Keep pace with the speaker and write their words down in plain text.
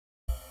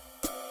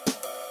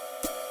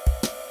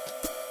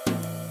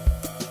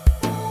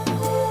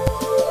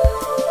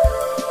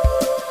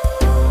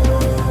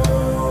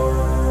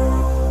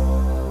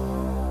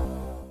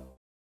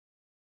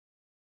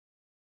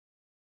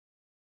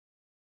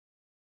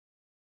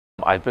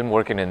I've been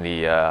working in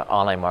the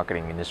online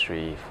marketing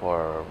industry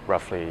for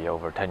roughly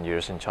over 10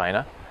 years in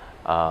China.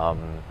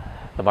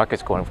 The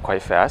market's going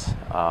quite fast,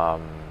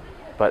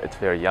 but it's a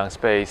very young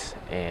space,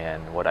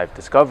 and what I've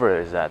discovered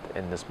is that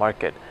in this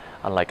market,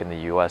 unlike in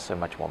the US, a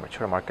much more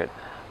mature market,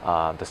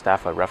 the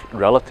staff are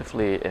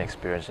relatively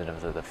inexperienced in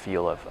the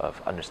field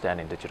of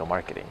understanding digital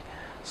marketing.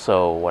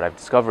 So what I've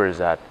discovered is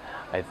that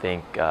I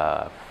think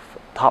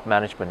top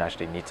management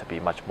actually needs to be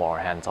much more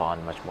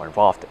hands-on, much more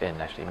involved in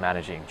actually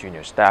managing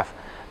junior staff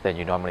than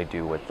you normally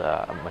do with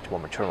a much more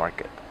mature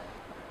market.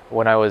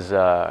 When I was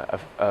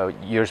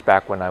years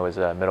back, when I was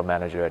a middle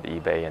manager at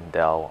eBay and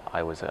Dell,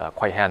 I was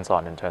quite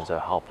hands-on in terms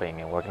of helping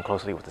and working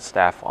closely with the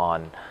staff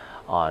on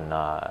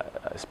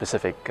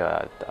specific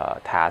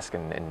tasks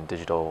in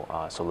digital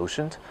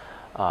solutions.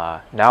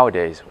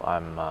 Nowadays,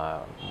 I'm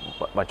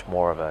much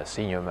more of a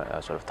senior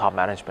sort of top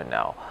management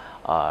now,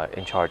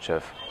 in charge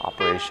of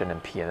operation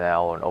and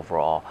P&L and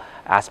overall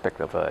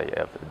aspect of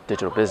a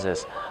digital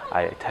business.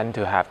 I tend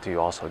to have to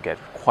also get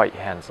quite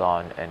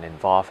hands-on and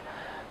involved,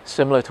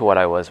 similar to what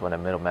I was when a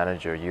middle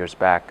manager years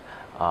back,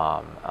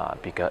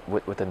 because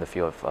within the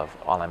field of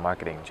online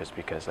marketing, just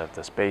because of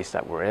the space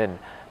that we're in,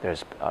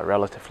 there's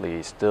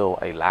relatively still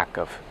a lack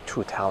of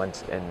true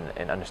talent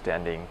in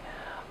understanding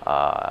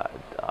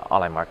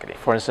online marketing.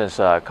 For instance,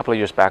 a couple of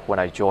years back when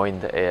I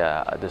joined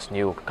this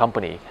new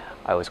company,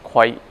 I was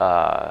quite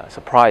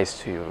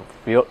surprised to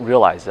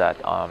realize that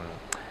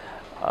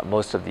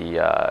most of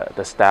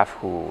the staff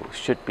who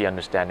should be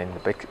understanding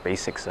the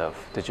basics of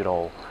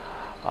digital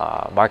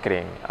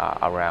marketing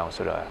around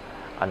sort of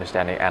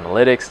understanding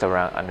analytics,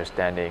 around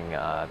understanding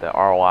the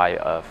ROI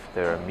of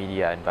their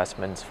media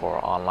investments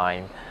for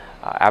online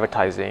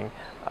advertising,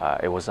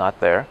 it was not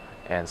there.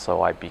 And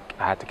so I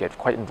had to get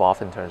quite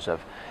involved in terms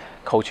of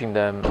coaching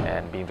them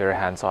and being very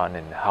hands-on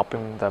and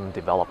helping them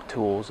develop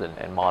tools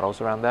and models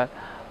around that.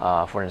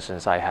 For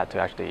instance, I had to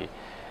actually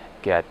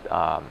get,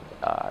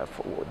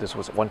 this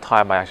was one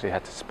time I actually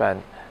had to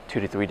spend 2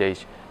 to 3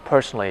 days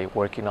personally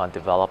working on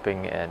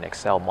developing an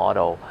Excel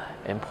model,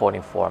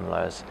 importing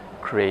formulas,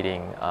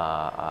 creating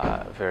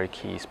very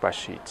key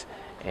spreadsheets,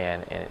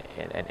 and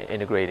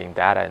integrating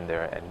data in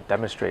there and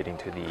demonstrating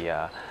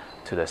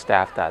to the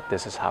staff that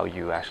this is how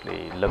you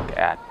actually look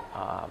at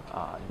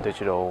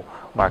digital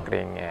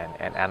marketing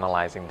and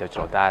analyzing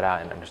digital data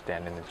and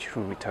understanding the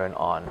true return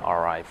on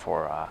ROI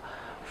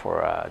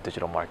for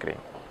digital marketing.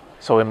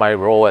 So in my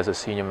role as a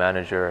senior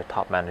manager,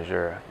 top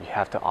manager, you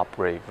have to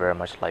operate very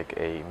much like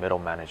a middle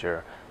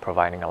manager,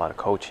 providing a lot of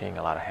coaching,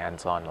 a lot of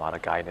hands-on, a lot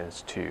of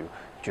guidance to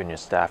junior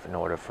staff in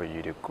order for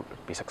you to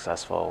be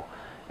successful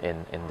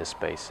in this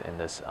space, in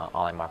this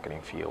online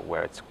marketing field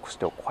where it's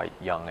still quite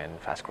young and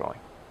fast growing.